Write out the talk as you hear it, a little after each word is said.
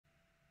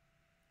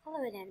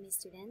Hello anatomy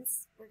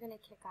students. We're going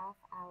to kick off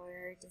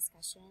our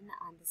discussion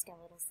on the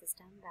skeletal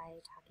system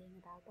by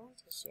talking about bone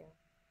tissue.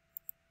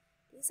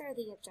 These are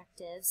the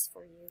objectives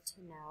for you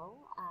to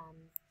know.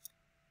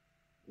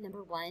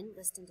 Number 1,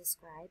 list and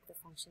describe the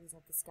functions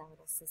of the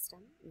skeletal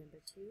system.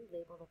 Number 2,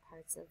 label the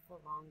parts of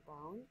the long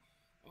bone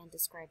and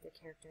describe their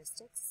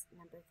characteristics.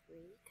 Number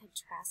 3,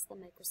 contrast the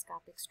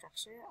microscopic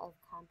structure of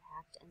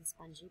compact and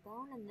spongy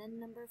bone. And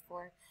then number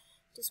 4,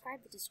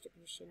 describe the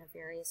distribution of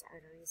various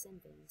arteries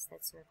and veins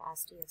that serve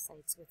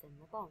osteocytes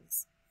within the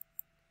bones.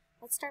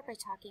 Let's start by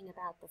talking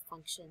about the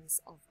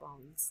functions of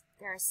bones.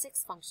 There are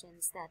 6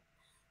 functions that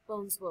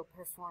bones will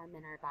perform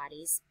in our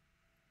bodies.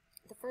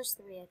 The first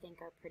 3 I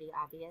think are pretty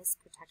obvious: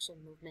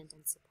 protection, movement,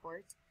 and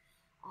support.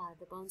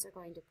 The bones are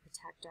going to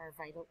protect our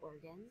vital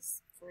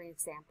organs. For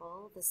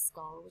example, the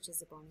skull, which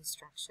is a bony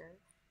structure,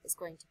 is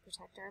going to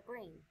protect our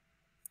brain.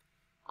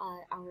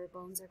 Our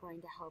bones are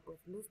going to help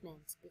with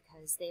movement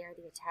because they are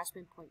the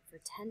attachment point for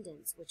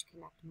tendons, which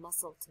connect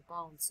muscle to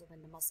bone. So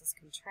when the muscles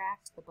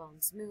contract, the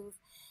bones move,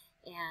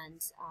 and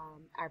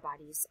our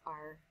bodies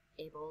are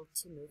able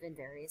to move in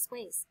various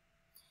ways.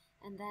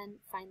 And then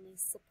finally,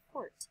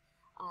 support.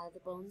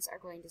 The bones are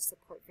going to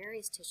support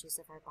various tissues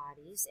of our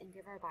bodies and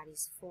give our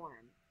bodies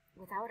form.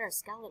 Without our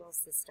skeletal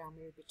system,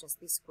 we would just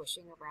be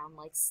squishing around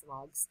like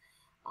slugs.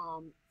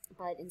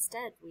 But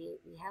instead, we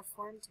have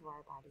form to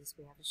our bodies.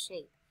 We have a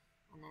shape.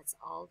 And that's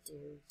all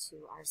due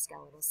to our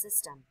skeletal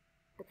system.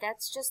 But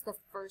that's just the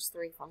first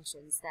 3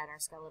 functions that our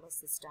skeletal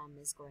system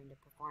is going to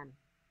perform.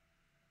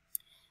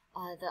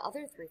 The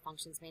other 3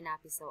 functions may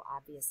not be so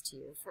obvious to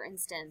you. For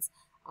instance,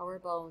 our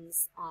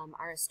bones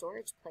are a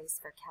storage place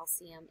for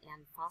calcium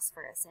and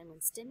phosphorus, and when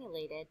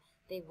stimulated,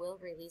 they will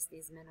release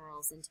these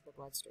minerals into the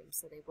bloodstream,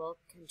 so they will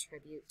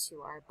contribute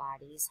to our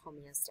body's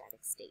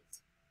homeostatic state.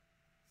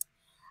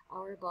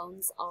 Our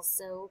bones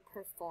also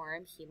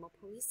perform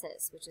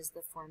hemopoiesis, which is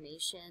the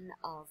formation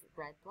of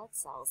red blood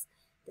cells.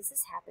 This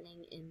is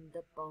happening in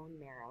the bone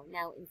marrow.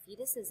 Now, in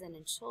fetuses and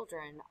in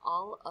children,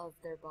 all of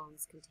their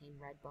bones contain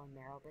red bone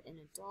marrow, but in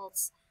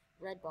adults,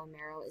 red bone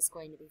marrow is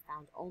going to be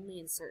found only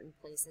in certain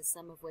places,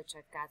 some of which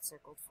I've got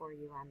circled for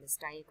you on this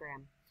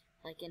diagram,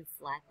 like in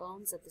flat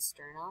bones of the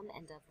sternum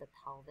and of the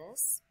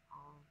pelvis,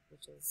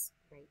 which is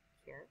right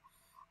here,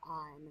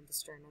 and then the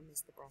sternum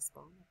is the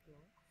breastbone up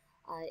here.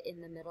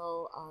 In the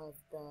middle of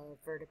the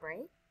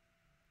vertebrae,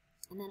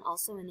 and then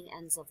also in the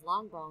ends of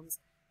long bones,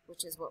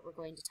 which is what we're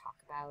going to talk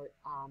about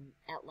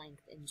at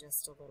length in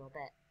just a little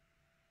bit.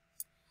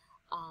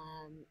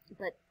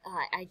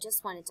 I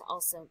just wanted to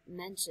also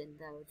mention,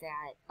 though,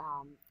 that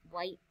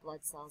white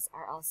blood cells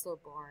are also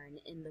born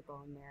in the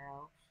bone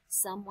marrow.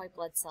 Some white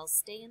blood cells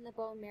stay in the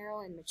bone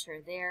marrow and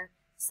mature there.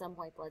 Some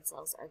white blood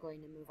cells are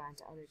going to move on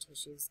to other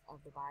tissues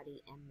of the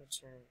body and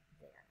mature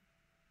there.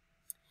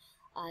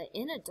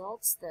 In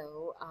adults,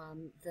 though,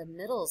 the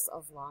middles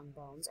of long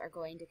bones are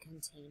going to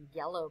contain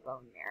yellow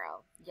bone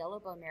marrow. Yellow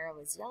bone marrow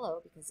is yellow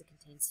because it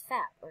contains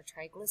fat or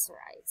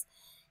triglycerides,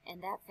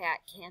 and that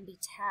fat can be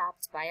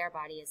tapped by our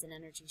body as an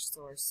energy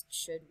source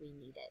should we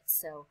need it.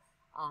 So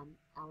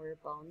our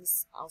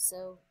bones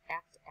also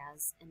act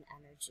as an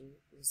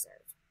energy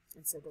reserve.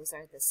 And so those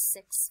are the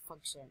 6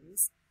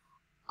 functions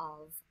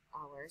of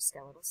our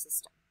skeletal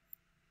system.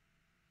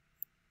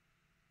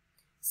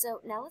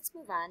 So now let's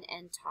move on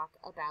and talk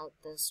about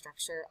the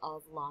structure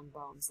of long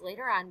bones.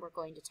 Later on, we're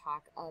going to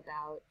talk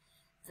about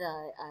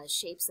the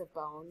shapes of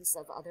bones,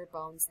 of other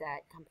bones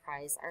that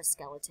comprise our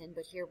skeleton,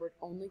 but here we're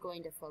only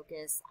going to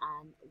focus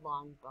on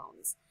long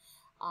bones.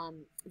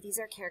 These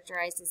are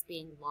characterized as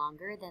being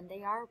longer than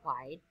they are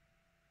wide,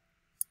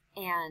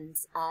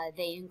 and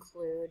they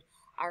include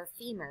our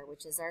femur,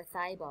 which is our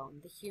thigh bone,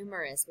 the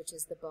humerus, which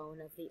is the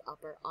bone of the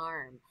upper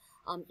arm,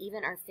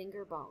 even our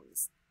finger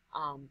bones.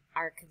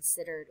 Are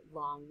considered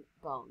long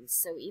bones.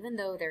 So even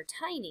though they're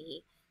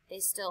tiny, they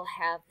still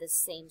have the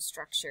same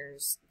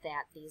structures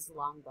that these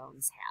long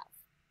bones have.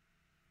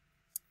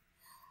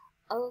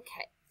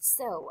 Okay,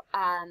 so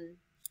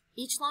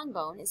each long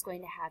bone is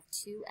going to have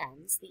 2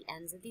 ends. The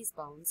ends of these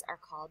bones are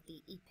called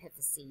the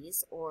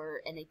epiphyses,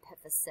 or an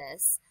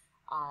epiphysis,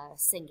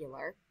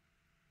 singular.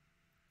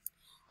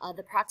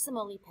 The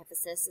proximal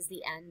epiphysis is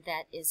the end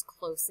that is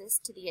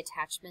closest to the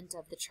attachment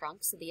of the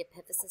trunk. So the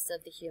epiphysis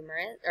of the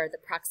humerus, or the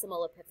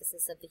proximal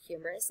epiphysis of the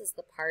humerus, is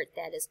the part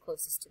that is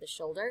closest to the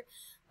shoulder,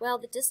 while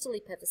the distal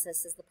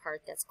epiphysis is the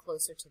part that's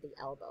closer to the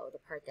elbow, the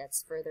part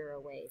that's further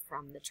away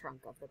from the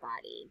trunk of the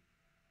body.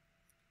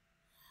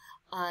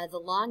 The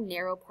long,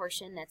 narrow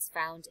portion that's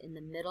found in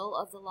the middle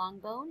of the long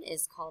bone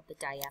is called the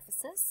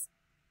diaphysis,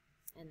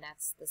 and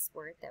that's this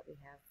word that we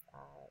have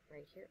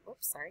right here.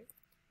 Oops, sorry,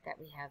 that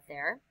we have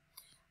there.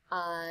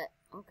 Oh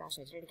gosh,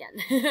 I did it again.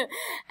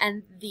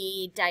 And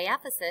the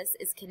diaphysis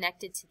is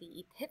connected to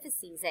the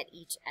epiphyses at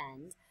each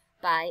end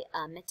by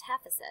a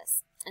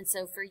metaphysis. And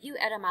so for you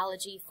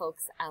etymology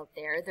folks out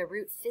there, the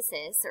root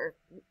physis, or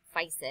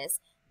physis,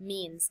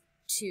 means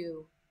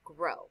to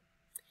grow.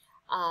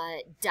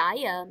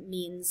 Dia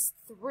means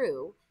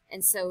through,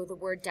 and so the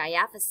word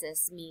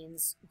diaphysis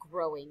means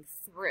growing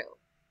through.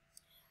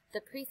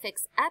 The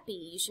prefix epi,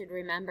 you should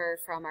remember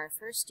from our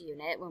first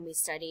unit when we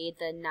studied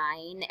the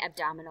 9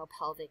 abdominal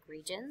pelvic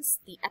regions.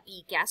 The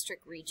epigastric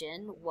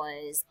region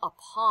was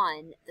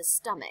upon the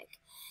stomach.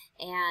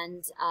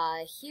 And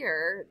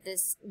here,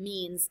 this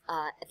means,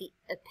 the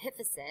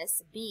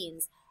epiphysis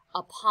means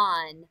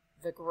upon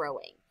the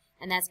growing.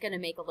 And that's going to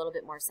make a little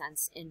bit more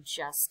sense in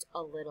just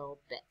a little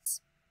bit.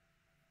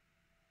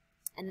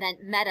 And then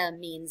meta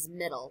means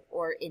middle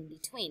or in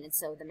between. And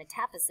so the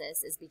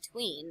metaphysis is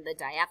between the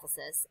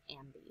diaphysis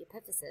and the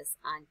epiphysis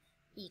on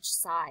each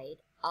side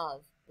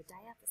of the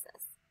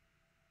diaphysis.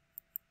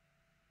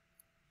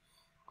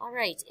 All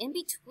right, in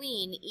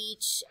between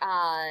each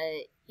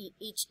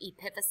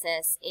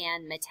epiphysis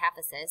and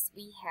metaphysis,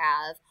 we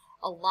have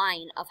a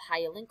line of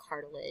hyaline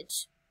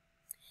cartilage.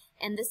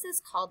 And this is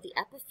called the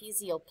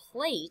epiphyseal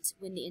plate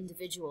when the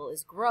individual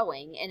is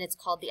growing, and it's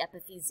called the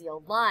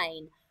epiphyseal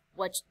line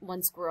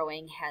once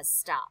growing has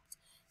stopped.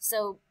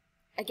 So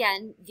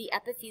again, the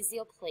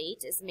epiphyseal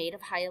plate is made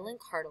of hyaline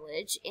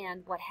cartilage,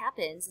 and what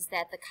happens is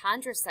that the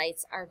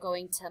chondrocytes are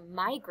going to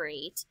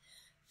migrate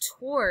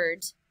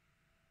toward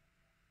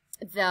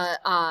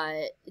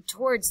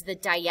towards the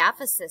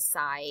diaphysis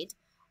side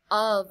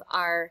of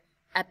our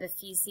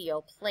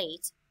epiphyseal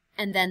plate,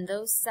 and then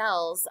those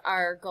cells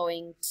are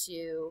going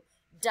to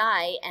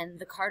die and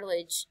the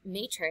cartilage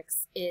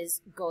matrix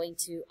is going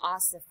to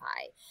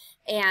ossify.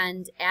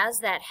 And as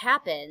that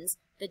happens,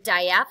 the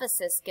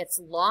diaphysis gets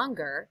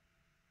longer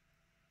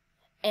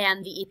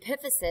and the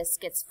epiphysis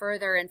gets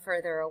further and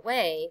further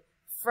away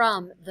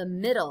from the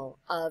middle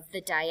of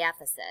the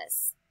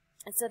diaphysis.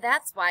 And so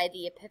that's why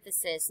the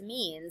epiphysis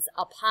means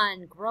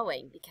upon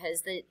growing,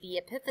 because the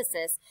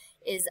epiphysis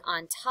is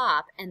on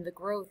top and the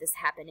growth is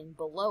happening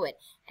below it,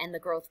 and the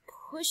growth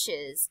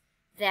pushes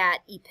that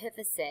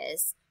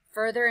epiphysis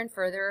further and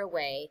further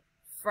away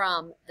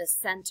from the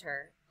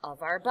center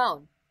of our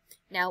bone.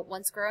 Now,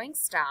 once growing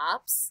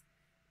stops,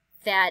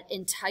 that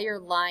entire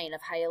line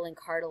of hyaline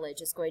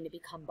cartilage is going to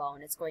become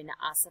bone. It's going to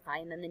ossify,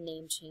 and then the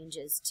name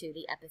changes to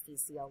the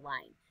epiphyseal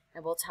line.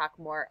 And we'll talk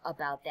more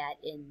about that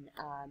in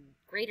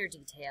greater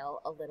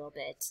detail a little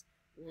bit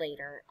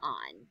later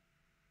on.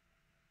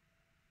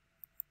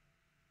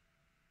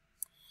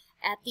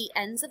 At the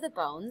ends of the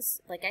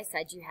bones, like I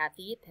said, you have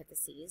the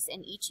epiphyses,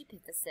 and each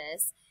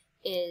epiphysis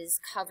is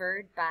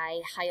covered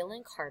by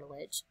hyaline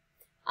cartilage.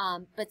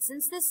 But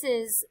since this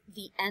is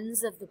the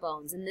ends of the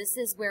bones, and this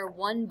is where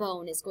one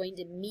bone is going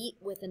to meet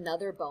with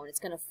another bone, it's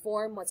going to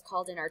form what's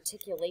called an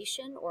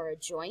articulation or a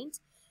joint.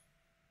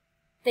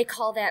 They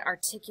call that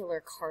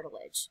articular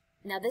cartilage.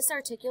 Now, this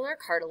articular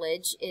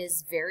cartilage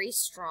is very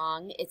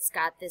strong. It's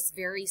got this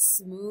very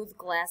smooth,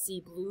 glassy,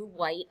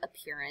 blue-white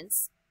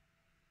appearance.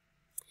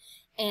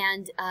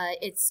 And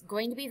it's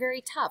going to be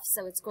very tough,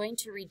 so it's going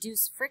to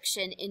reduce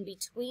friction in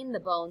between the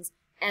bones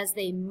as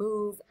they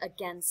move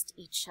against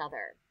each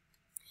other.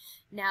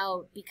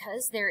 Now,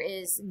 because there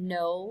is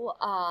no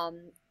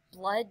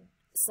blood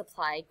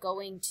supply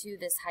going to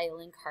this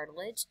hyaline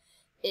cartilage,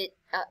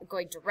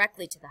 going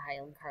directly to the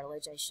hyaline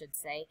cartilage, I should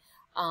say,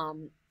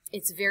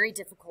 it's very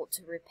difficult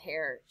to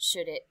repair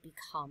should it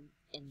become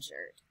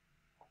injured.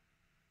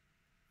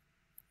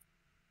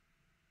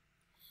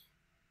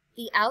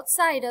 The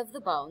outside of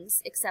the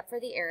bones, except for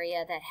the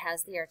area that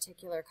has the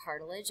articular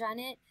cartilage on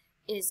it,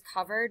 is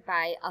covered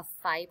by a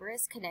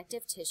fibrous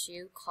connective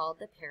tissue called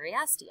the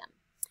periosteum.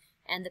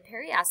 And the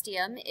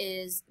periosteum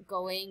is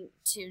going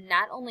to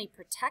not only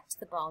protect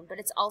the bone, but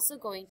it's also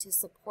going to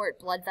support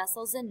blood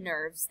vessels and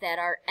nerves that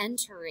are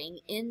entering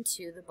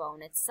into the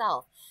bone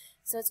itself.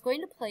 So it's going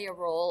to play a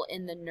role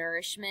in the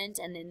nourishment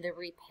and in the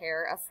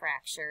repair of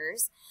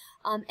fractures.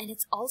 And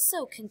it's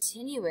also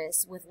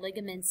continuous with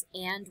ligaments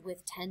and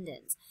with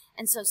tendons.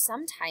 And so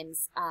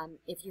sometimes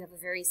if you have a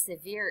very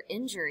severe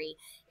injury,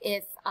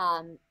 if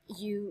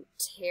you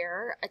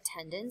tear a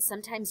tendon,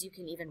 sometimes you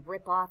can even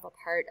rip off a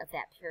part of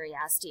that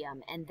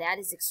periosteum, and that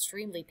is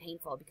extremely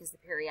painful because the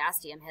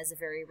periosteum has a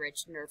very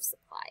rich nerve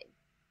supply.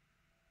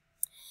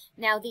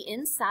 Now, the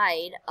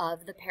inside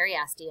of the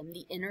periosteum,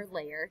 the inner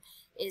layer,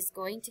 is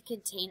going to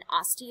contain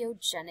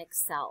osteogenic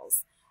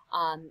cells.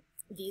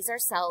 These are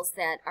cells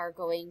that are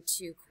going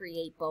to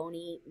create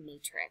bony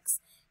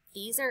matrix.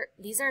 These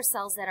are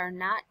cells that are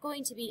not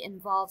going to be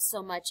involved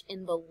so much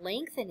in the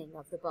lengthening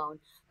of the bone,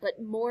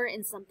 but more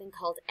in something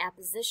called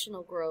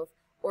appositional growth,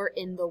 or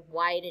in the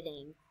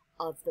widening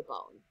of the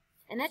bone.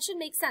 And that should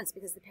make sense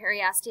because the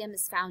periosteum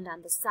is found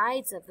on the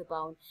sides of the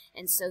bone,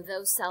 and so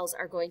those cells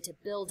are going to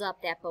build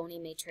up that bony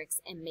matrix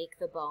and make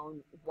the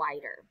bone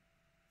wider.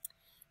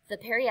 The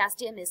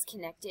periosteum is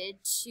connected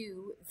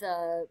to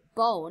the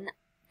bone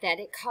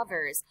that it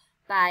covers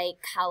by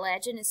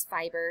collagenous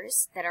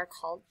fibers that are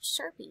called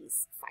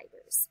Sharpie's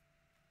fibers.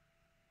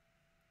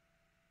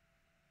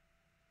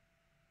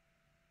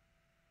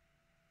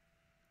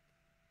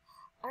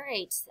 All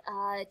right,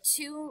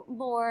 two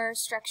more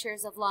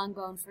structures of long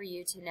bone for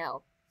you to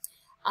know.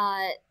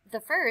 The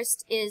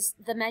first is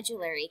the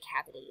medullary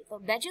cavity. The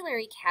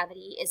medullary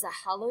cavity is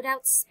a hollowed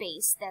out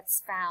space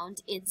that's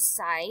found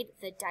inside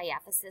the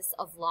diaphysis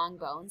of long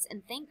bones.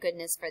 And thank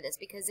goodness for this,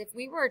 because if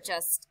we were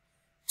just,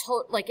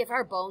 if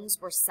our bones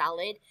were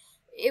solid,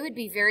 it would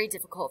be very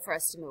difficult for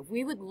us to move.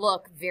 We would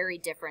look very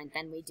different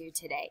than we do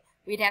today.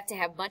 We'd have to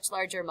have much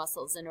larger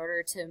muscles in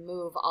order to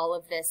move all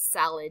of this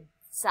solid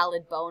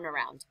bone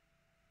around.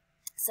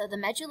 So the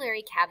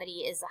medullary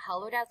cavity is a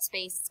hollowed out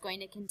space. It's going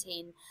to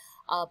contain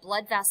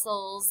blood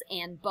vessels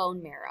and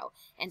bone marrow.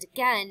 And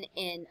again,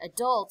 in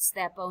adults,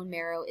 that bone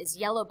marrow is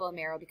yellow bone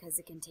marrow because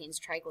it contains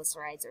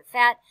triglycerides or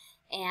fat.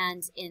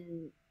 And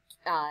in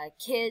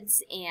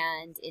kids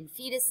and in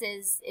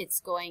fetuses, it's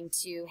going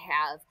to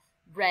have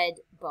red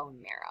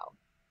bone marrow.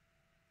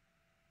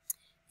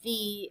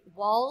 The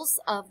walls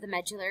of the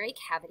medullary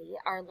cavity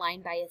are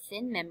lined by a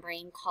thin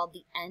membrane called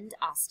the end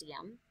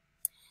ostium.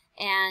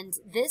 And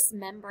this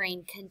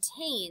membrane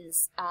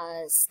contains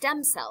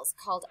stem cells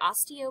called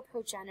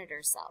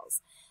osteoprogenitor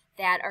cells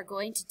that are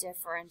going to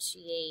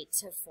differentiate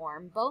to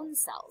form bone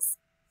cells,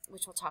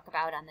 which we'll talk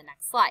about on the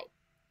next slide.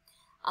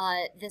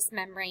 This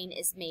membrane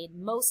is made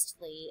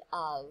mostly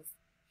of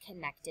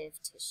connective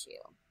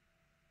tissue.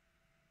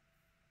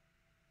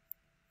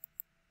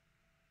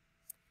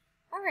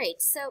 All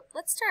right, so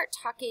let's start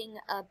talking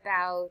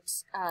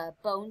about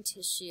bone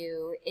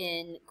tissue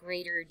in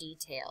greater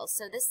detail.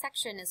 So this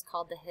section is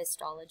called the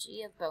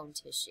histology of bone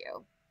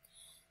tissue.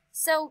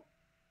 So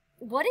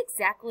what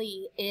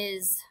exactly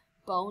is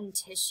bone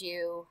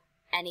tissue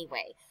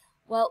anyway?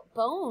 Well,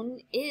 bone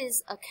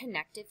is a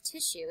connective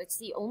tissue. It's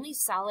the only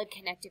solid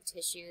connective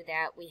tissue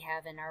that we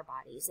have in our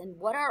bodies. And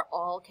what are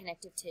all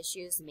connective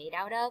tissues made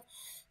out of?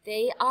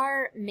 They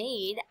are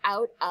made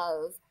out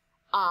of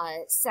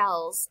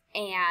cells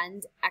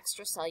and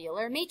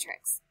extracellular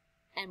matrix.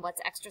 And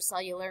what's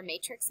extracellular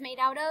matrix made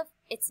out of?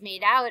 It's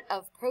made out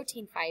of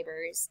protein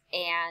fibers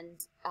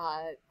and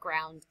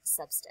ground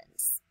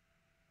substance.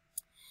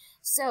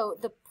 So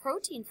the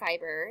protein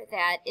fiber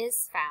that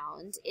is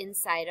found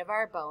inside of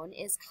our bone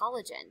is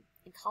collagen.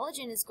 And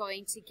collagen is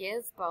going to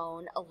give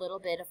bone a little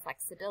bit of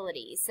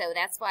flexibility. So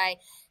that's why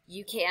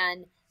you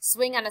can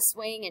swing on a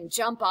swing and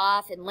jump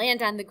off and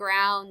land on the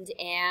ground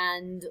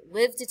and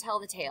live to tell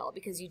the tale,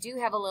 because you do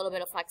have a little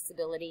bit of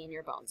flexibility in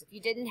your bones. If you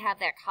didn't have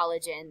that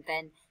collagen,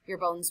 then your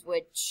bones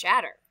would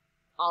shatter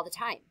all the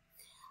time.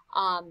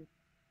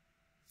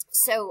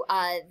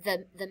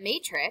 The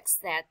matrix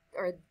that,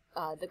 or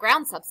the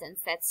ground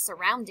substance that's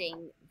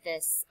surrounding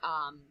this,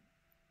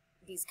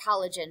 these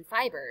collagen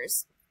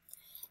fibers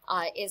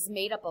is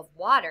made up of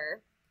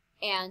water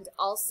and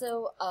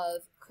also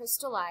of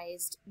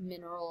crystallized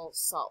mineral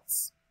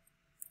salts.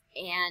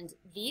 And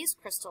these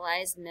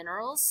crystallized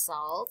mineral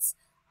salts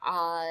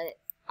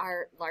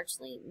are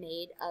largely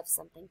made of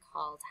something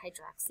called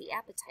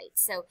hydroxyapatite.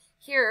 So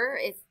here,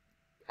 if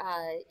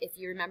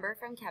you remember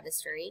from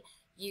chemistry,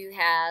 you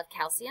have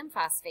calcium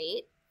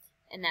phosphate,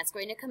 and that's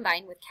going to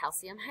combine with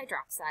calcium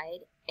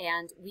hydroxide,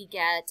 and we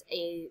get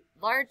a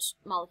large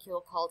molecule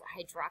called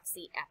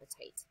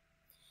hydroxyapatite.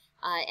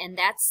 And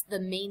that's the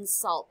main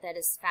salt that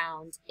is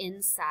found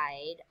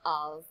inside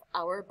of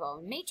our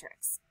bone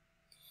matrix.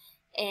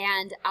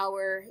 And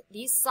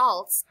these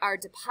salts are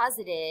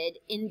deposited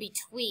in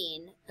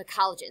between the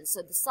collagen.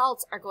 So the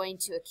salts are going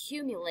to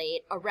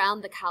accumulate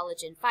around the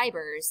collagen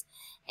fibers,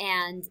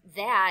 and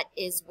that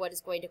is what is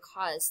going to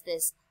cause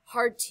this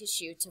hard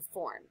tissue to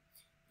form.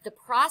 The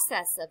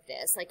process of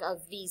this,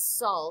 of these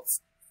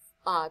salts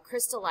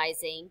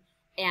crystallizing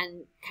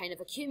and kind of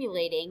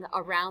accumulating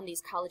around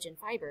these collagen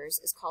fibers,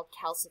 is called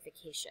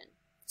calcification.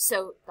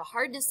 So the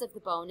hardness of the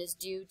bone is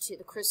due to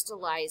the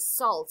crystallized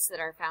salts that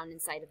are found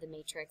inside of the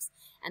matrix,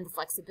 and the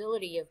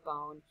flexibility of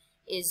bone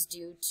is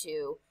due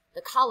to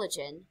the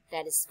collagen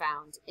that is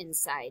found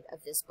inside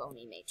of this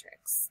bony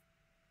matrix.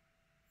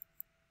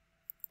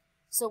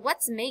 So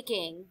what's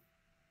making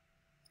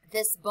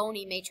this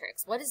bony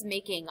matrix? What is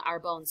making our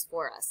bones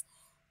for us?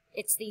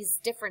 It's these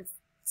different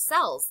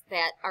cells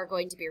that are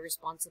going to be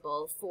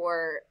responsible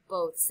for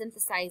both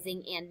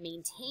synthesizing and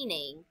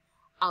maintaining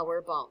our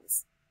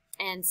bones.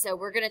 And so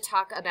we're going to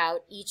talk about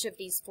each of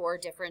these 4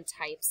 different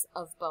types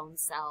of bone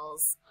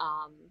cells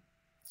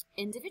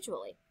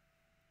individually.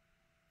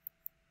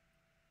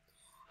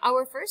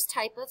 Our first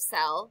type of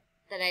cell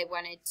that I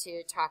wanted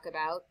to talk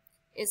about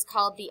is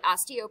called the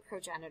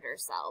osteoprogenitor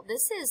cell.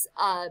 This is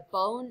a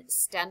bone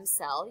stem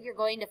cell. You're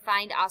going to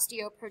find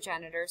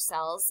osteoprogenitor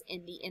cells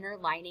in the inner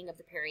lining of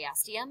the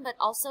periosteum, but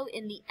also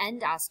in the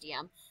end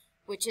ostium,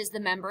 which is the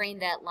membrane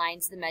that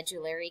lines the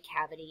medullary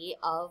cavity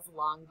of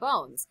long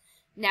bones.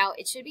 Now,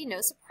 it should be no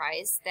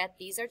surprise that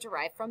these are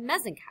derived from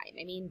mesenchyme.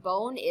 I mean,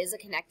 bone is a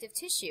connective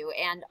tissue,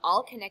 and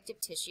all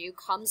connective tissue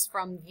comes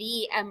from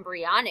the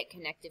embryonic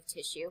connective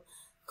tissue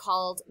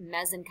called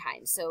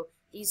mesenchyme. So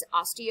these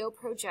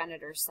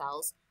osteoprogenitor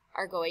cells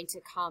are going to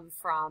come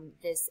from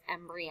this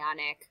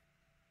embryonic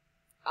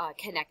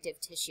connective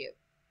tissue.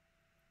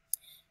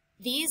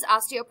 These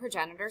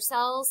osteoprogenitor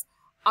cells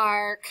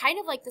are kind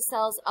of like the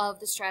cells of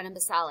the stratum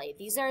basale.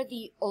 These are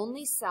the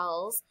only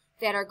cells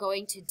that are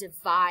going to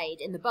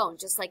divide in the bone,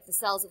 just like the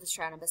cells of the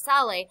stratum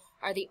basale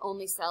are the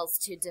only cells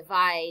to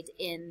divide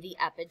in the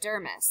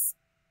epidermis.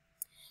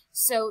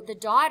 So the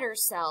daughter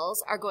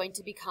cells are going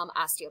to become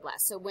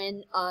osteoblasts. So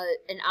when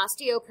an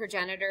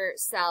osteoprogenitor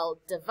cell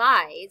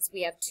divides,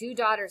 we have two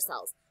daughter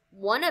cells.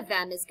 One of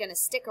them is going to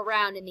stick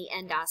around in the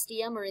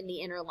endosteum or in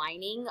the inner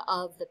lining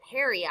of the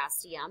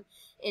periosteum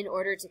in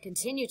order to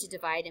continue to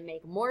divide and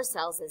make more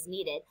cells as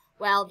needed,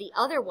 while the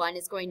other one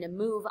is going to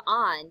move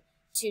on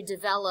to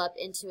develop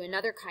into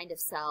another kind of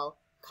cell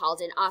called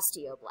an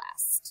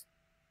osteoblast.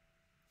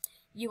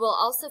 You will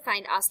also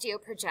find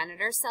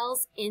osteoprogenitor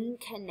cells in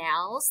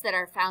canals that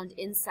are found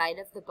inside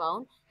of the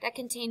bone that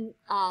contain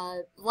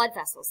blood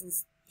vessels, and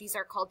these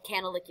are called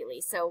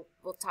canaliculi, so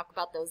we'll talk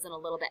about those in a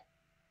little bit.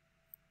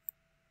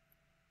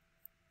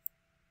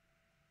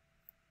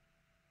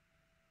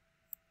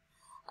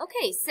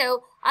 Okay,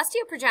 so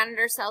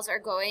osteoprogenitor cells are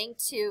going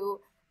to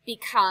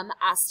become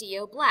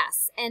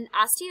osteoblasts, and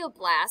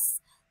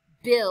osteoblasts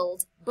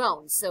build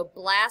bones. So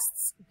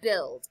blasts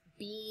build,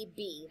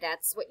 BB,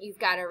 that's what you've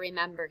got to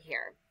remember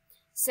here.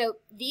 So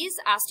these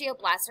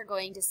osteoblasts are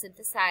going to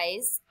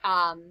synthesize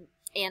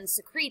and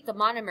secrete the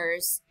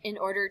monomers in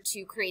order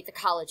to create the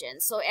collagen.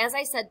 So as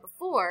I said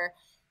before,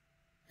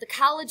 the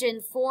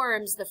collagen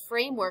forms the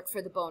framework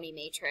for the bony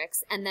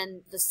matrix, and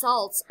then the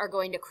salts are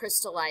going to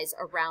crystallize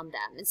around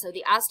them. And so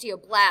the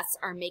osteoblasts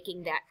are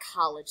making that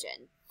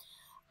collagen.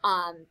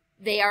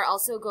 They are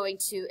also going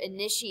to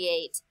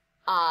initiate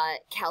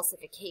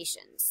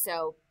calcification.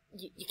 So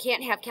you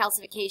can't have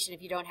calcification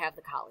if you don't have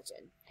the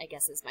collagen, I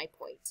guess is my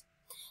point.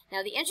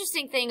 Now, the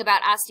interesting thing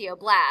about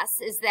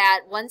osteoblasts is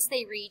that once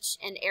they reach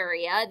an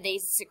area, they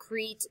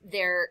secrete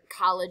their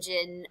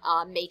collagen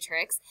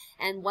matrix,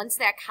 and once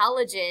that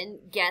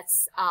collagen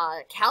gets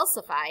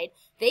calcified,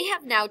 they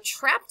have now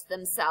trapped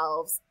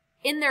themselves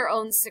in their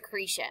own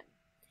secretion.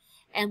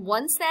 And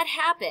once that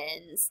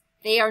happens,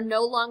 they are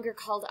no longer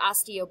called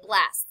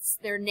osteoblasts.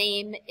 Their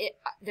name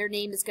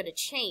is going to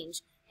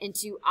change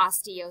into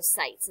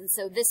osteocytes. And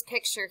so this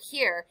picture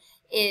here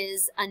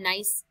is a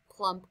nice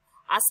plump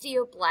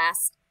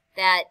osteoblast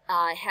that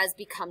has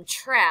become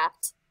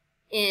trapped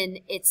in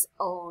its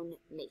own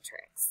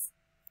matrix.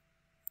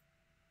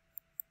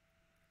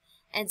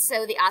 And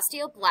so the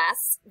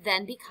osteoblasts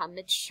then become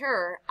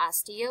mature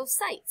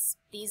osteocytes.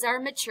 These are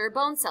mature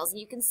bone cells, and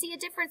you can see a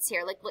difference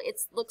here. Like it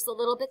looks a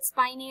little bit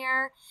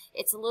spinier,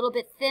 it's a little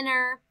bit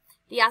thinner.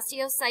 The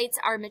osteocytes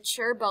are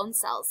mature bone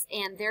cells,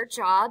 and their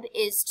job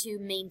is to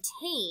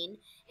maintain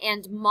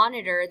and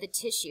monitor the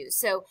tissue.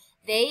 So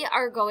they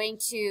are going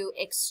to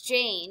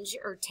exchange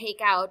or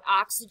take out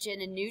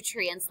oxygen and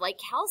nutrients like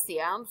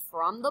calcium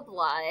from the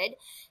blood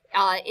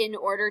in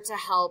order to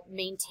help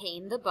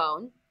maintain the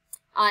bone.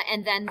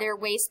 And then their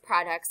waste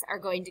products are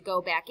going to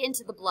go back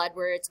into the blood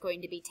where it's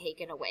going to be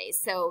taken away.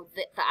 So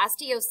the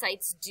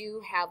osteocytes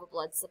do have a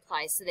blood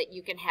supply so that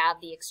you can have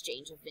the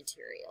exchange of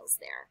materials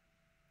there.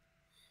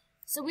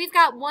 So we've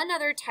got one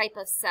other type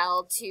of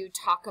cell to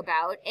talk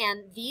about,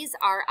 and these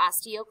are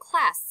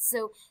osteoclasts.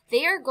 So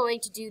they are going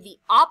to do the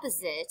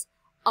opposite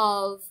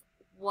of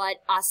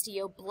what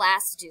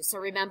osteoblasts do. So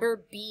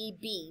remember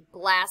BB,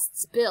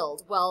 blasts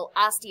build. Well,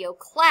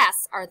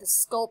 osteoclasts are the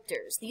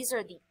sculptors. These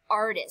are the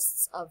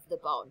artists of the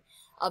bone,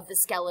 of the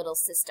skeletal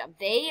system.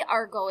 They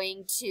are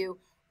going to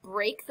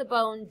break the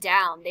bone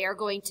down. They are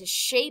going to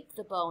shape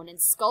the bone and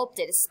sculpt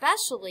it,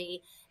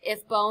 especially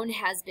if bone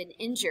has been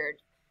injured.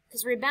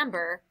 Because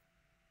remember,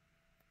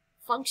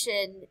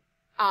 function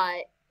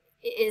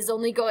is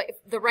only going,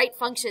 the right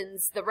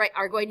functions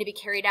are going to be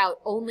carried out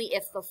only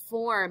if the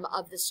form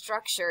of the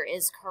structure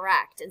is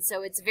correct. And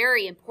so it's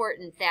very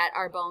important that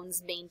our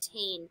bones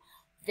maintain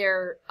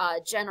their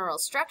general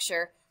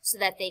structure so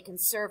that they can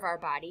serve our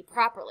body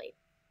properly.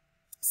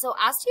 So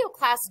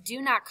osteoclasts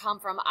do not come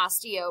from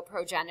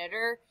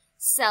osteoprogenitor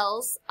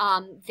cells.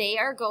 They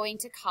are going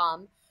to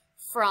come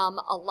from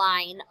a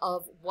line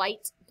of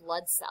white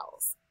blood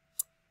cells.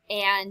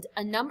 And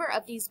a number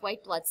of these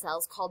white blood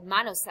cells, called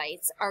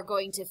monocytes, are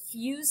going to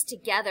fuse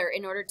together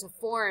in order to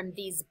form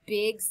these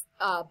big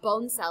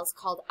bone cells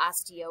called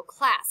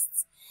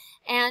osteoclasts.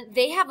 And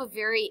they have a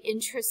very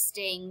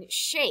interesting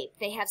shape.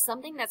 They have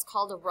something that's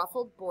called a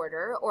ruffled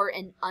border or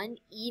an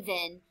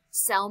uneven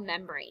cell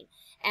membrane.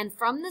 And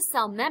from the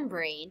cell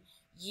membrane,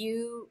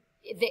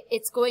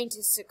 it's going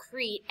to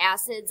secrete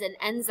acids and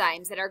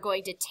enzymes that are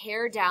going to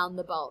tear down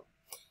the bone.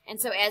 And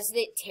so as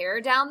they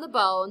tear down the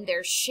bone,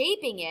 they're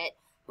shaping it.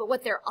 But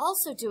what they're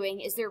also doing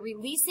is they're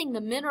releasing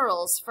the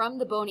minerals from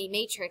the bony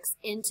matrix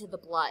into the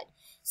blood.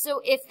 So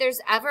if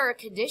there's ever a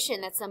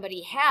condition that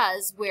somebody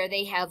has where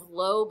they have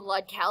low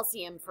blood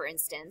calcium, for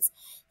instance,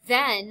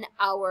 then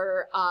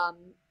our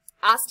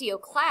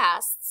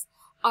osteoclasts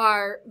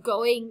are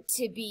going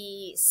to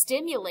be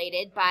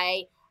stimulated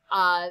by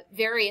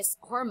various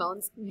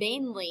hormones,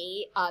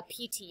 mainly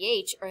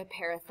PTH, or a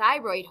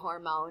parathyroid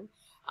hormone.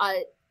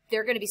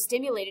 They're going to be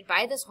stimulated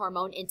by this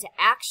hormone into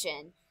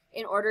action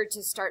in order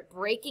to start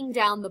breaking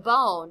down the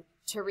bone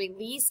to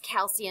release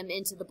calcium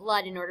into the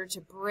blood in order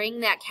to bring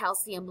that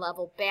calcium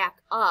level back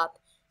up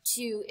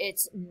to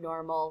its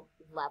normal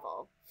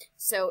level.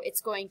 So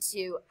it's going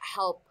to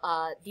help,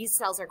 these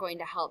cells are going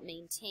to help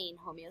maintain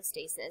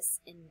homeostasis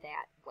in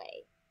that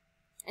way.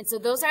 And so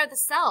those are the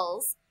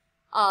cells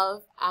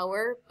of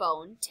our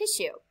bone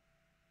tissue.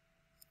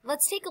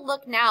 Let's take a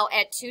look now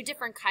at two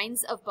different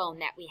kinds of bone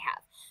that we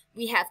have.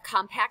 We have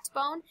compact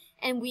bone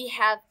and we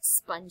have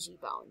spongy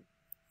bone.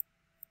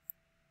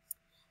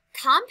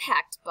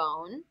 Compact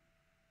bone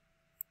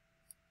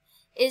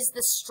is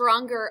the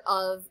stronger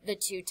of the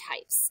two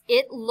types.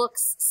 It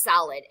looks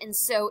solid. And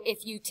so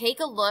if you take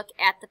a look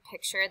at the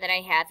picture that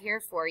I have here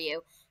for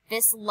you,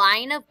 this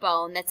line of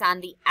bone that's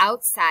on the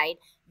outside,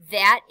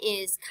 that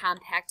is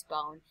compact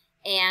bone.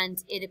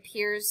 And it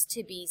appears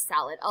to be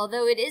solid,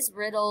 although it is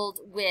riddled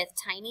with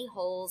tiny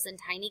holes and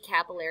tiny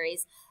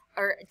capillaries,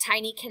 or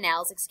tiny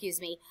canals,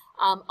 excuse me,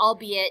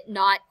 albeit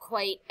not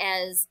quite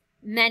as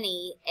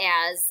many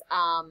as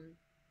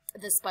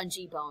the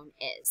spongy bone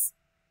is.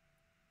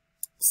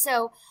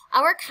 So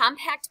our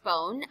compact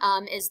bone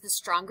is the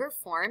stronger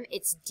form.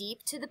 It's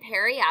deep to the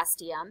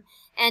periosteum,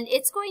 and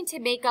it's going to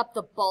make up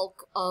the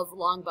bulk of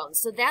long bones.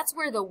 So that's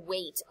where the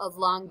weight of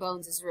long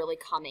bones is really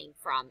coming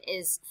from,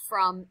 is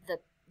from the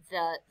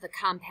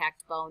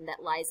compact bone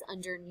that lies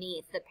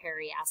underneath the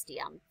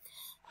periosteum.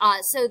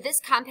 So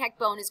this compact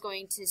bone is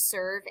going to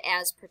serve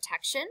as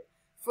protection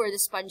for the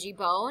spongy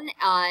bone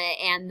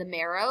and the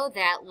marrow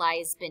that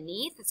lies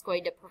beneath. It's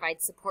going to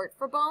provide support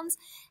for bones,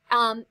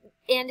 and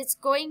it's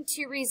going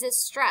to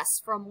resist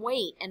stress from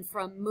weight and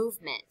from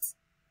movement.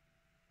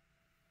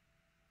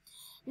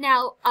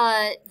 Now,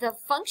 the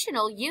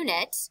functional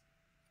unit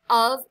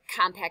of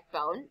compact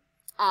bone,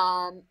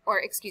 or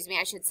excuse me,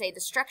 I should say the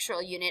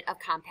structural unit of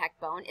compact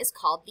bone is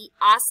called the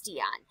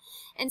osteon.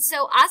 And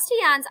so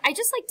osteons, I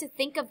just like to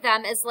think of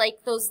them as like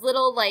those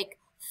little like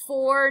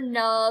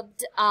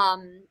four-nubbed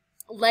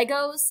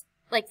Legos.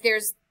 Like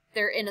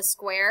they're in a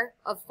square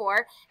of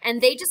four,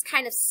 and they just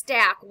kind of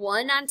stack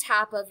one on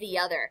top of the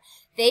other.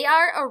 They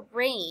are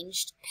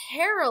arranged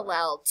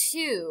parallel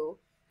to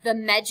the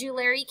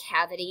medullary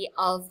cavity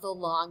of the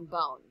long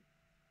bone.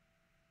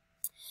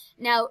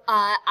 Now,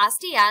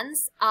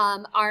 osteons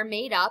are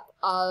made up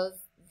of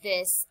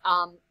this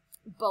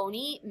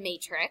bony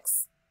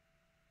matrix,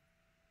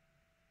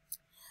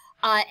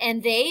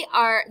 and they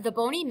are, the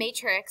bony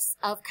matrix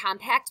of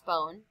compact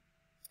bone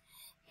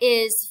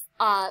is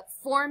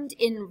formed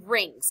in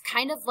rings,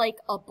 kind of like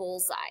a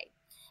bullseye.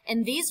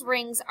 And these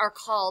rings are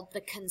called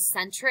the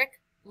concentric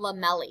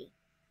lamellae,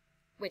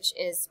 which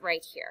is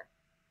right here.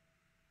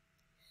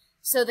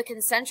 So the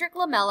concentric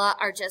lamella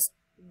are just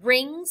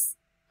rings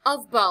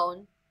of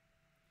bone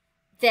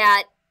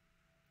that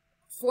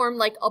form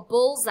like a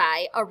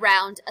bullseye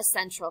around a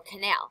central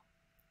canal.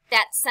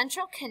 That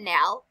central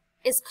canal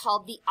is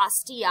called the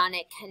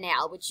osteonic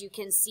canal, which you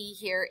can see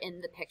here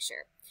in the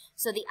picture.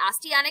 So the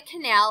osteonic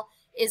canal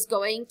is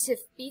going to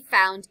be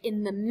found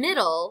in the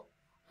middle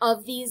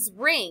of these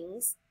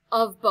rings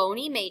of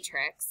bony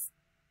matrix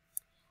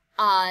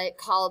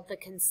called the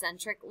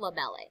concentric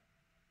lamellae.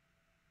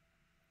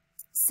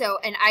 So,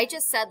 and I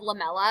just said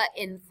lamella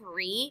in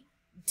 3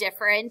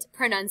 different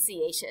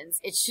pronunciations.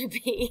 It should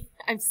be,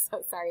 I'm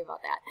so sorry about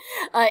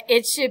that.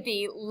 It should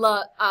be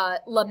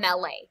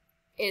lamellae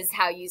is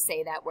how you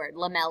say that word,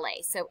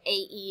 lamellae. So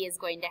AE is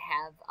going to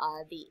have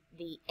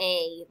the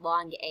A,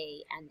 long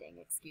A ending,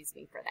 excuse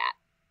me for that.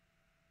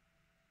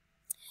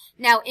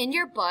 Now in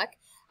your book,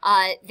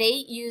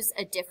 they use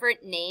a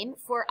different name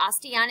for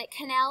osteonic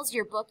canals.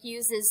 Your book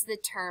uses the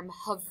term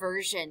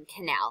haversian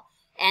canal,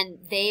 and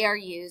they are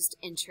used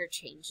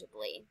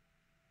interchangeably.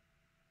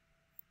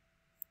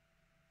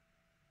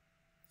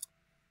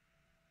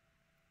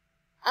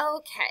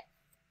 Okay,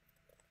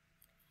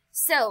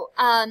 so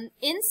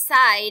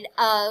inside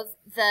of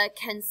the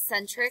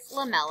concentric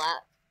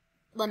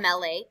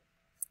lamellae,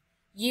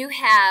 you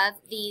have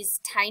these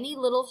tiny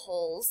little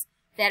holes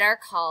that are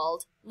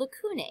called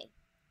lacunae.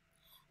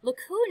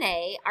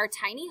 Lacunae are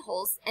tiny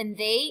holes, and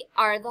they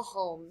are the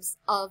homes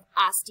of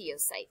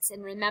osteocytes.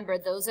 And remember,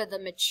 those are the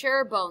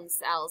mature bone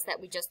cells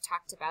that we just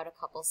talked about a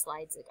couple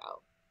slides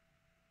ago.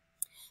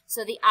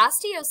 So the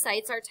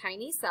osteocytes are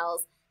tiny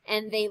cells,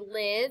 and they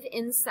live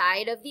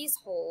inside of these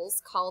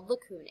holes called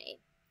lacunae.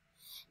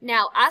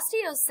 Now,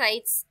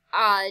 osteocytes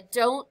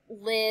don't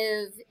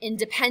live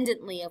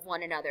independently of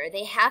one another.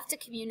 They have to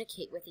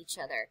communicate with each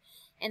other.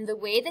 And the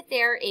way that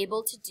they are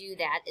able to do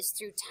that is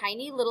through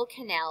tiny little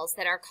canals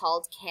that are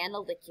called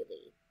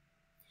canaliculi.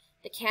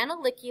 The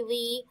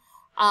canaliculi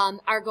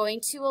are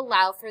going to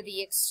allow for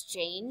the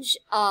exchange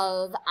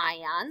of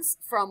ions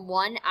from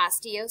one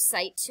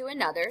osteocyte to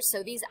another.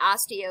 So these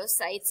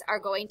osteocytes are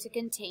going to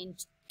contain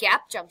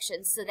gap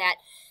junctions so that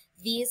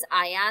these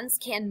ions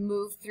can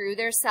move through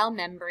their cell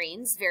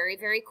membranes very,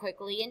 very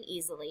quickly and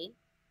easily.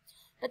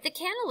 But the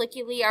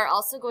canaliculi are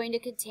also going to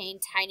contain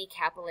tiny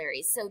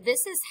capillaries. So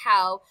this is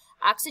how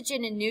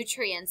oxygen and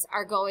nutrients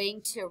are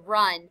going to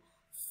run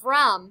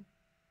from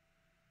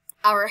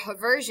our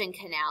haversian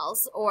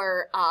canals,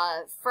 or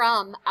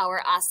from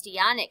our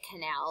osteonic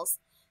canals,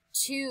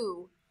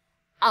 to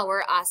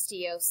our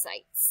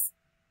osteocytes.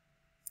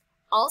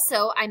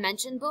 Also, I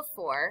mentioned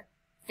before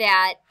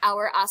that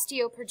our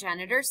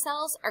osteoprogenitor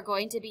cells are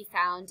going to be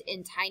found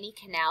in tiny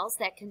canals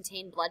that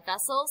contain blood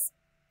vessels.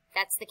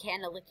 That's the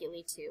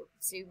canaliculi too.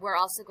 So we're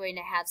also going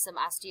to have some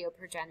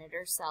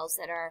osteoprogenitor cells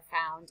that are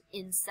found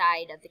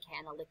inside of the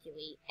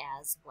canaliculi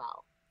as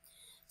well.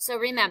 So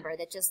remember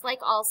that just like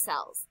all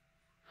cells,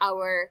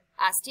 our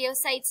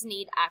osteocytes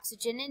need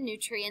oxygen and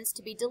nutrients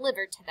to be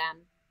delivered to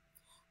them,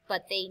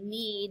 but they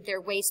need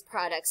their waste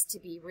products to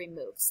be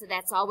removed. So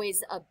that's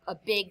always a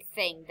big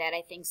thing that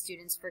I think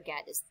students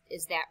forget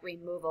is that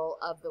removal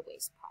of the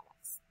waste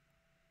products.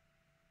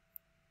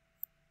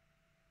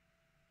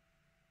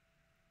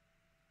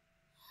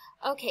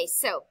 Okay,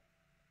 so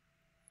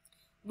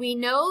we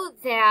know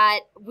that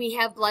we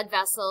have blood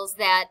vessels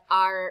that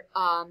are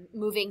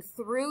moving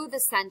through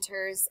the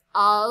centers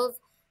of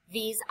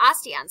these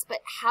osteons,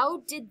 but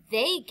how did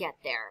they get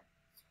there?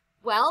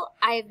 Well,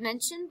 I've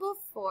mentioned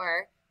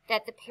before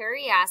that the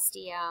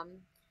periosteum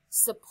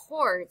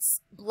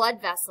supports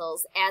blood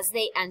vessels as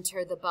they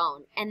enter the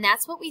bone, and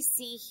that's what we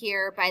see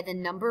here by the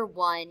number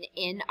 1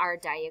 in our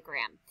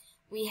diagram.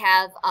 We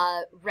have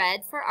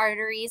red for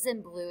arteries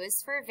and blue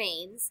is for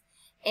veins,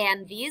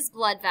 and these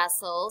blood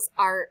vessels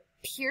are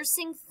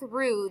piercing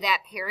through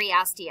that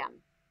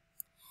periosteum.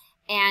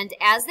 And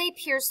as they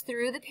pierce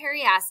through the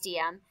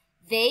periosteum,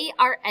 they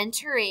are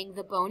entering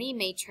the bony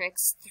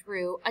matrix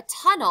through a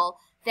tunnel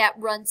that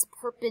runs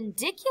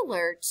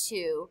perpendicular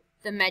to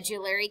the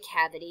medullary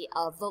cavity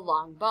of the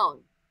long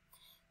bone.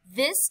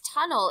 This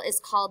tunnel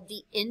is called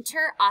the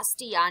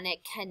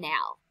interosteonic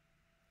canal.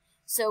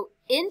 So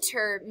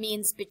inter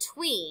means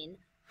between,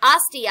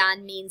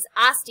 osteon means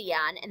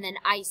osteon, and then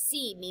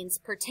IC means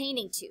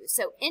pertaining to.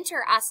 So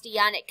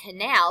interosteonic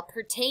canal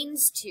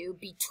pertains to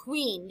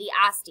between the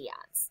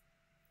osteons,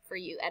 for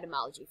you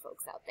etymology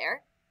folks out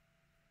there.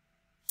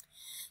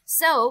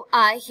 So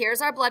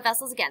here's our blood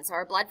vessels again. So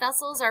our blood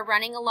vessels are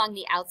running along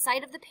the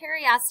outside of the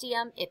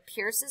periosteum. It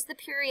pierces the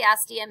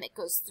periosteum. It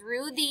goes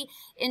through the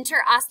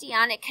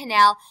interosteonic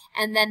canal,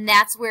 and then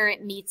that's where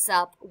it meets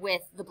up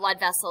with the blood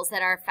vessels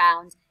that are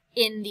found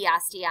in the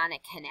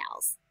osteonic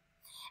canals.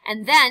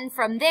 And then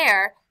from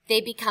there, they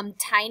become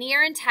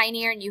tinier and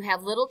tinier, and you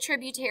have little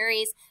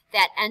tributaries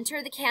that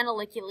enter the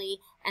canaliculi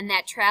and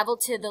that travel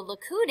to the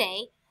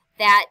lacunae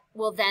that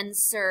will then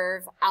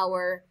serve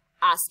our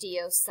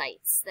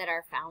osteocytes that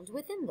are found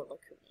within the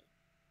lacunae.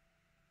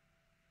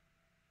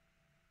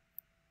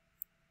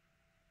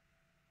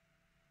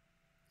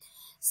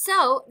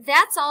 So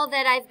that's all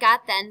that I've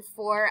got then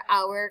for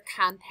our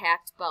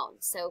compact bone.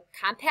 So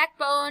compact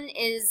bone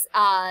is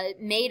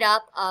made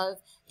up of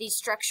these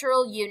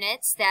structural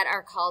units that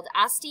are called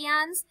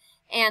osteons,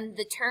 and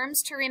the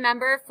terms to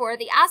remember for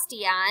the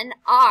osteon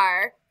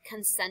are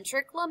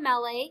concentric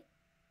lamellae,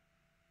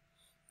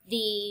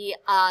 the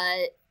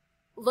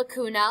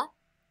lacuna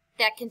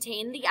that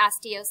contain the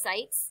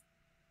osteocytes,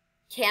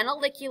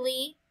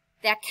 canaliculi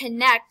that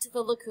connect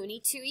the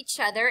lacunae to each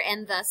other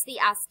and thus the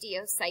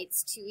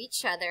osteocytes to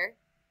each other.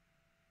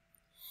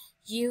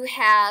 You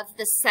have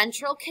the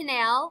central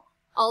canal,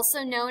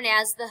 also known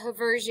as the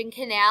Haversian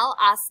canal,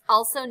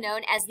 also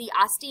known as the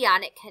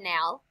osteonic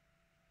canal.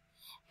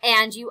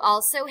 And you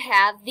also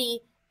have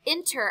the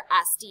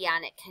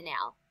interosteonic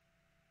canal.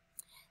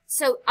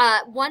 So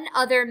one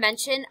other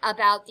mention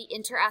about the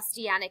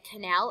interosteonic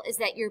canal is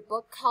that your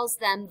book calls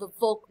them the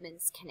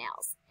Volkmann's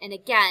canals. And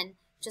again,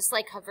 just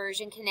like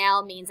Haversian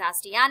canal means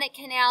osteonic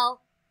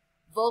canal,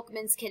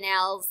 Volkmann's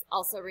canals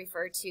also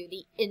refer to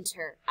the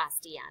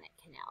interosteonic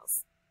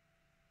canals.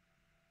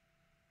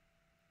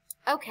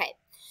 Okay,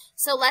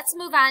 so let's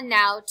move on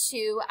now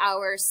to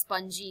our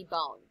spongy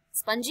bone.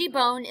 Spongy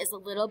bone is a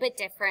little bit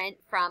different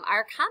from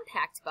our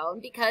compact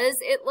bone because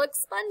it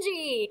looks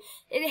spongy.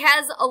 It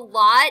has a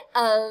lot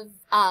of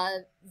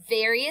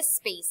various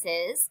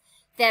spaces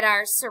that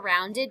are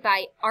surrounded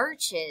by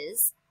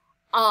arches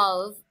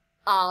of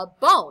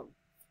bone.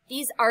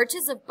 These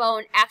arches of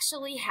bone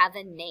actually have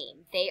a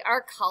name. They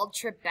are called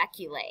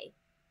trabeculae.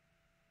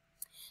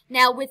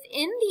 Now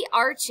within the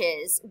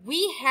arches,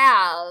 we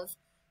have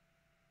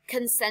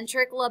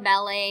concentric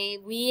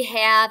lamellae, we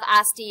have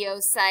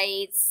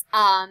osteocytes,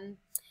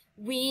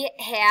 we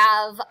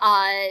have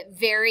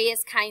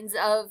various kinds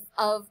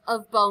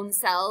of bone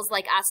cells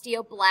like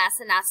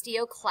osteoblasts and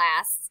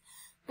osteoclasts.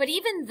 But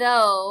even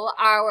though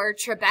our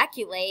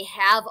trabeculae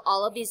have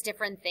all of these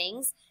different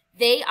things,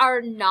 they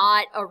are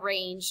not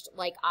arranged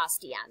like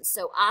osteons.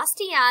 So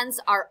osteons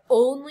are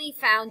only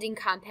found in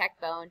compact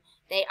bone.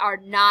 They are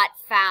not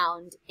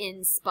found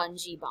in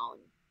spongy bone.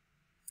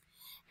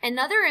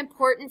 Another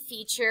important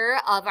feature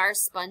of our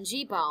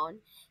spongy bone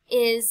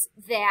is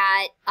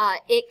that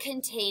it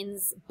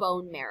contains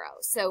bone marrow.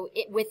 So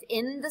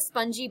within the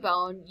spongy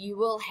bone, you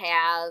will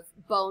have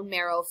bone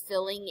marrow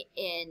filling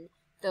in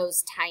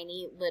those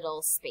tiny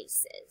little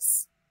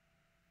spaces.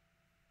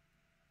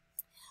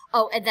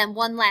 Oh, and then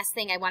one last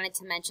thing I wanted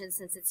to mention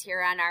since it's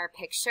here on our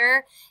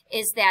picture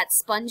is that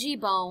spongy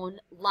bone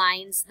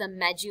lines the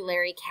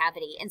medullary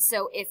cavity. And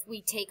so if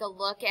we take a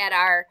look at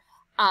our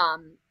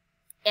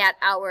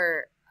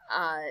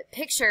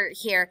picture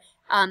here,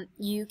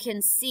 you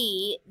can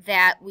see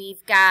that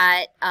we've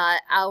got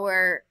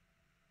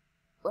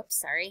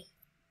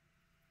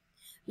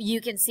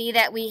you can see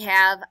that we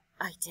have,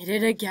 I did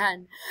it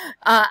again,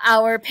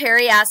 our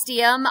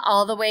periosteum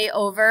all the way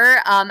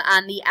over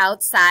on the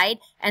outside,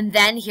 and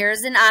then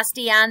here's an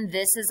osteon.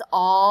 This is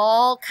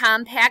all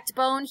compact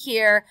bone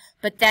here,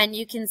 but then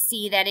you can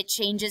see that it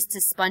changes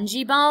to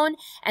spongy bone,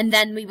 and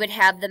then we would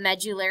have the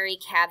medullary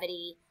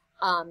cavity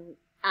on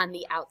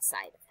the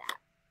outside of that.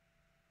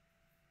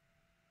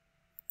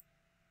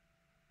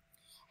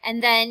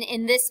 And then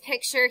in this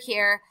picture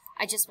here,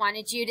 I just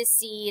wanted you to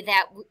see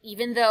that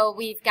even though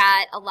we've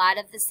got a lot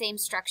of the same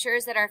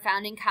structures that are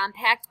found in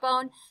compact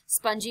bone,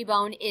 spongy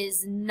bone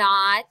is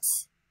not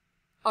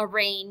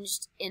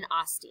arranged in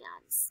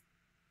osteons.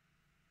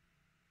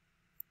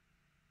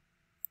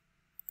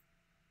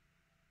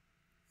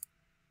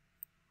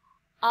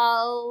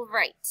 All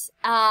right.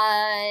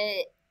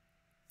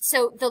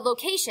 So the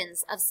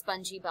locations of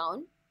spongy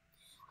bone.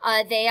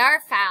 They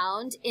are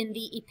found in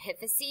the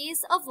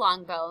epiphyses of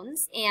long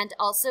bones and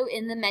also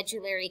in the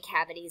medullary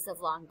cavities of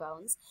long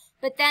bones.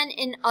 But then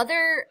in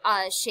other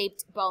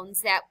shaped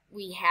bones that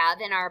we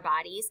have in our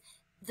bodies,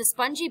 the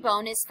spongy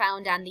bone is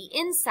found on the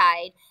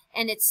inside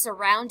and it's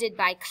surrounded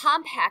by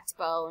compact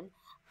bone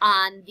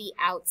on the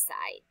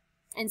outside.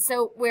 And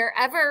so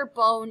wherever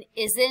bone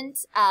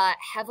isn't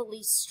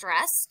heavily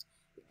stressed,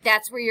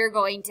 that's where you're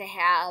going to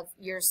have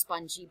your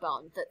spongy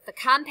bone. The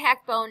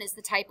compact bone is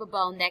the type of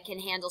bone that can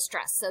handle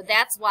stress. So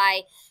that's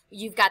why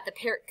you've got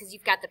because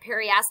you've got the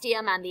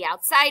periosteum on the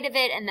outside of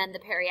it, and then the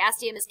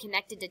periosteum is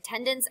connected to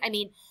tendons. I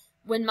mean,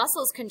 when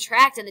muscles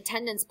contract and the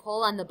tendons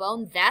pull on the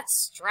bone, that's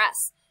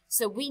stress.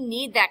 So we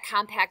need that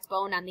compact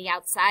bone on the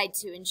outside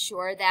to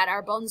ensure that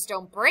our bones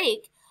don't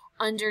break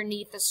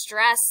underneath the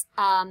stress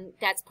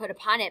that's put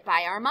upon it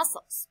by our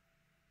muscles.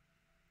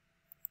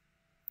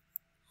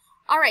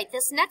 All right,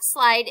 this next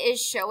slide is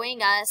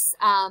showing us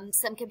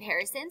some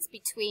comparisons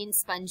between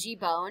spongy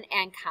bone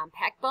and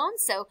compact bone.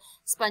 So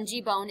spongy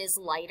bone is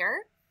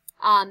lighter.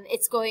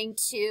 It's going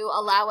to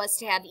allow us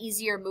to have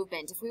easier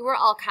movement. If we were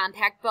all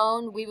compact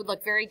bone, we would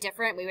look very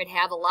different. We would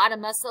have a lot of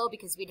muscle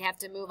because we'd have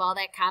to move all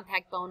that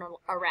compact bone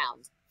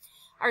around.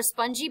 Our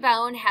spongy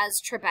bone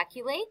has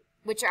trabeculae,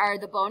 which are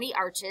the bony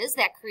arches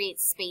that create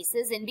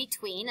spaces in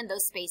between, and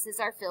those spaces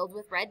are filled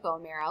with red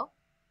bone marrow.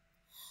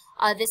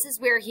 This is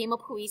where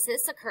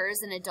hemopoiesis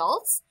occurs in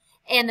adults,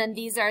 and then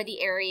these are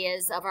the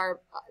areas of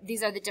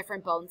these are the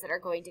different bones that are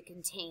going to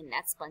contain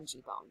that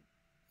spongy bone.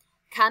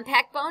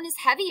 Compact bone is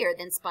heavier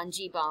than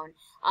spongy bone.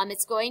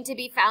 It's going to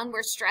be found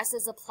where stress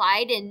is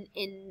applied in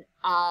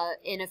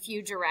a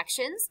few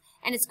directions,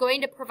 and it's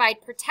going to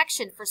provide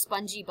protection for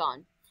spongy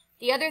bone.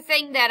 The other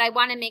thing that I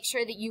want to make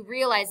sure that you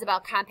realize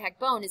about compact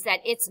bone is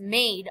that it's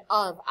made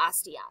of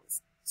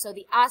osteons. So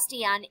the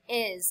osteon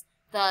is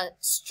the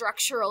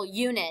structural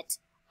unit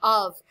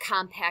of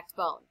compact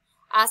bone.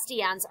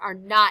 Osteons are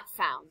not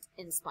found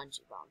in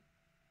spongy bone.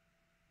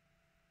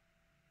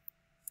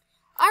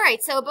 All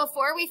right, so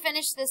before we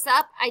finish this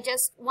up, I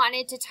just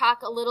wanted to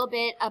talk a little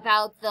bit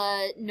about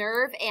the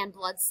nerve and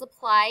blood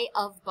supply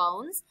of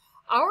bones.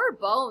 Our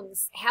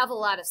bones have a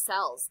lot of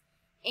cells,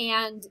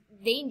 and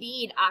they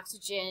need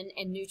oxygen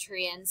and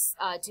nutrients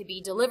to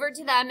be delivered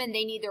to them, and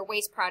they need their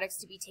waste products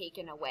to be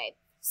taken away.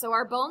 So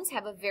our bones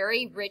have a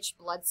very rich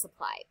blood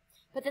supply.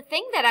 But the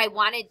thing that I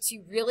wanted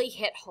to really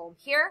hit home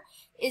here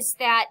is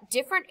that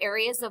different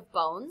areas of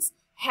bones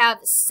have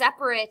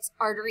separate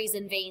arteries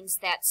and veins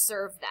that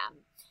serve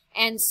them.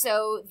 And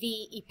so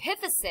the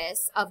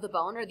epiphysis of the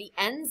bone, or the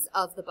ends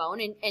of the bone,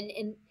 and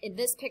in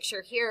this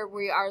picture here,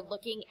 we are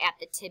looking at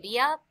the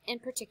tibia in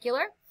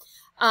particular.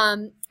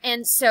 And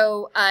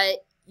so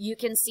you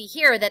can see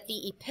here that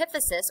the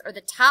epiphysis, or the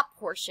top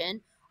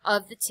portion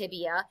of the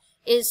tibia,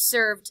 is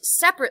served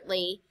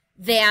separately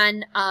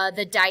than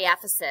the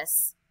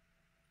diaphysis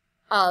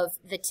of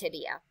the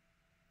tibia.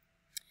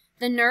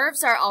 The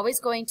nerves are always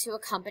going to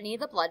accompany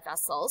the blood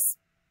vessels,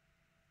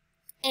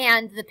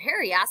 and the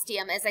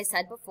periosteum, as I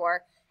said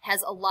before,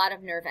 has a lot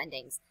of nerve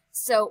endings.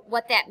 So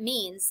what that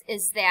means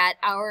is that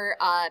our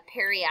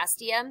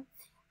periosteum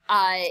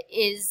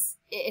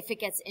if it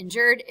gets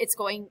injured, it's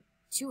going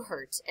to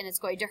hurt, and it's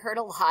going to hurt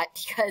a lot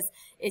because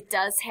it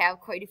does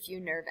have quite a few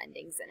nerve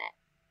endings in it.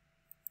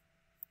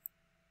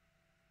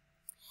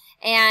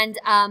 And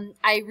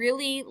I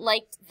really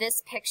liked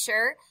this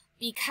picture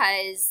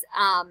because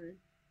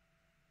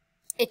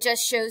it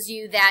just shows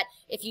you that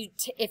if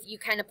you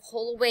kind of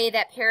pull away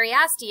that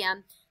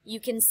periosteum, you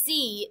can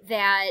see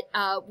that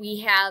we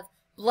have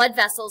blood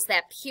vessels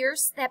that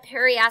pierce that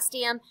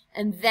periosteum,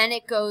 and then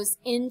it goes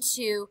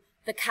into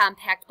the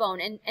compact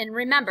bone. And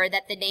remember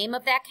that the name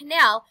of that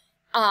canal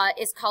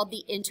is called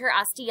the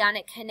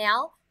interosteonic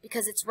canal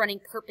because it's running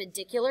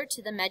perpendicular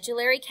to the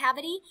medullary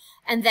cavity,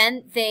 and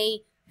then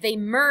they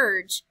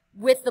merge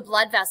with the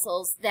blood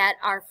vessels that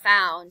are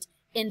found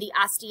in the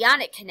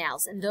osteonic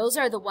canals, and those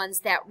are the ones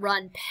that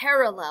run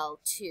parallel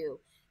to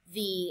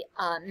the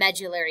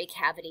medullary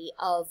cavity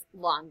of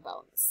long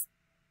bones.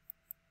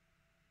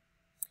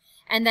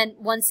 And then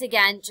once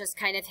again, just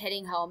kind of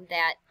hitting home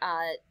that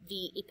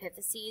the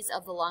epiphyses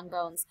of the long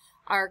bones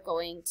are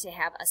going to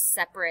have a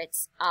separate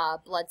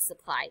blood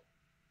supply.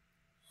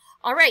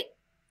 All right,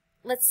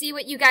 let's see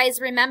what you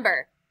guys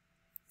remember.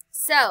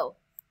 So,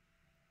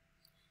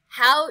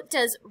 how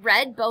does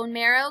red bone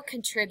marrow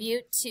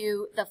contribute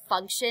to the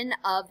function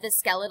of the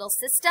skeletal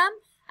system?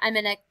 I'm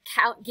going to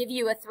give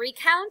you a 3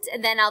 count,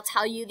 and then I'll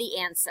tell you the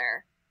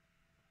answer.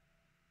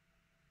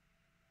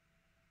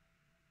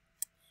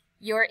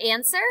 Your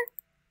answer?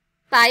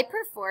 By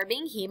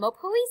performing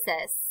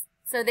hemopoiesis.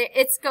 So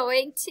it's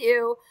going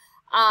to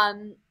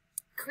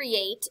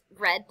create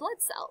red blood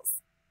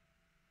cells.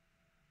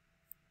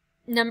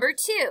 Number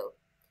 2,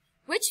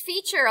 which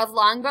feature of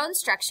long bone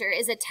structure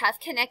is a tough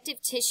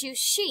connective tissue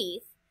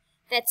sheath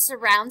that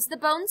surrounds the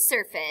bone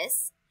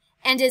surface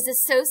and is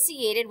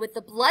associated with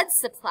the blood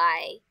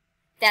supply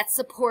that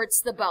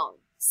supports the bone?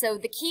 So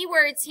the key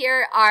words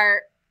here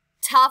are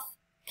tough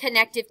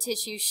connective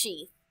tissue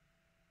sheath.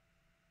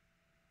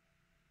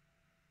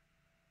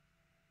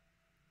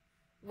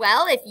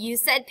 Well, if you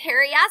said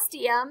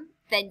periosteum,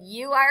 then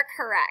you are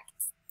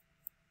correct.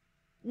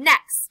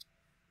 Next,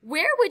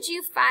 where would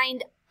you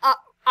find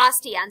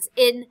osteons?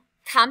 In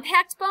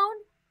compact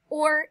bone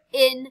or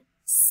in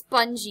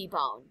spongy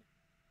bone?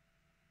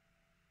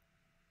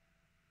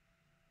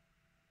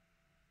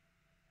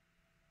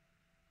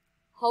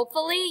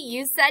 Hopefully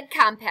you said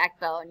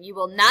compact bone. You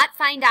will not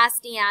find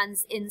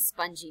osteons in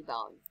spongy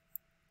bone.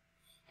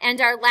 And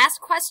our last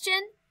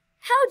question,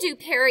 how do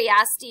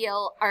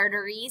periosteal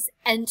arteries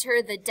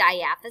enter the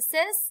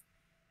diaphysis?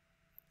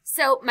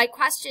 So my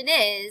question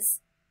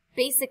is,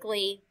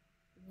 basically,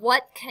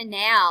 what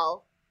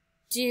canal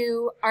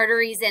do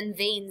arteries and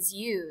veins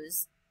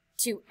use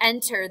to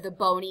enter the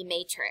bony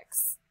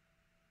matrix?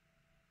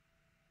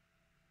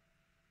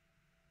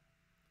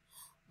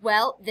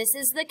 Well, this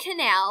is the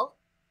canal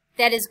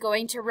that is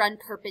going to run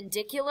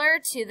perpendicular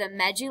to the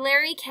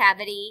medullary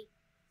cavity.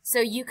 So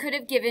you could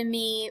have given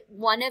me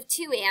one of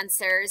 2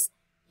 answers,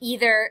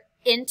 either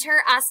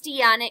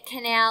interosteonic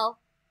canal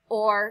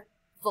or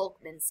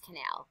Volkmann's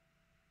canal.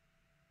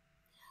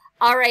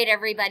 All right,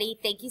 everybody,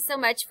 thank you so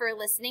much for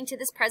listening to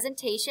this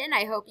presentation.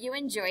 I hope you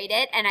enjoyed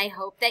it, and I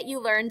hope that you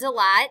learned a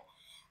lot.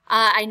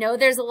 I know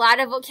there's a lot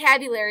of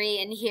vocabulary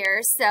in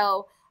here,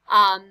 so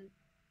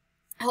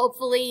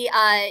hopefully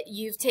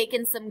you've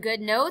taken some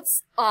good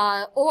notes,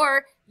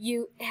 or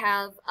you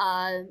have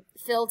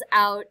filled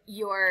out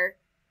your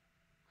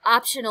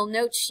optional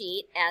note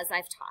sheet as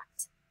I've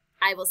talked.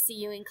 I will see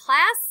you in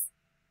class.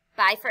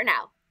 Bye for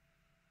now.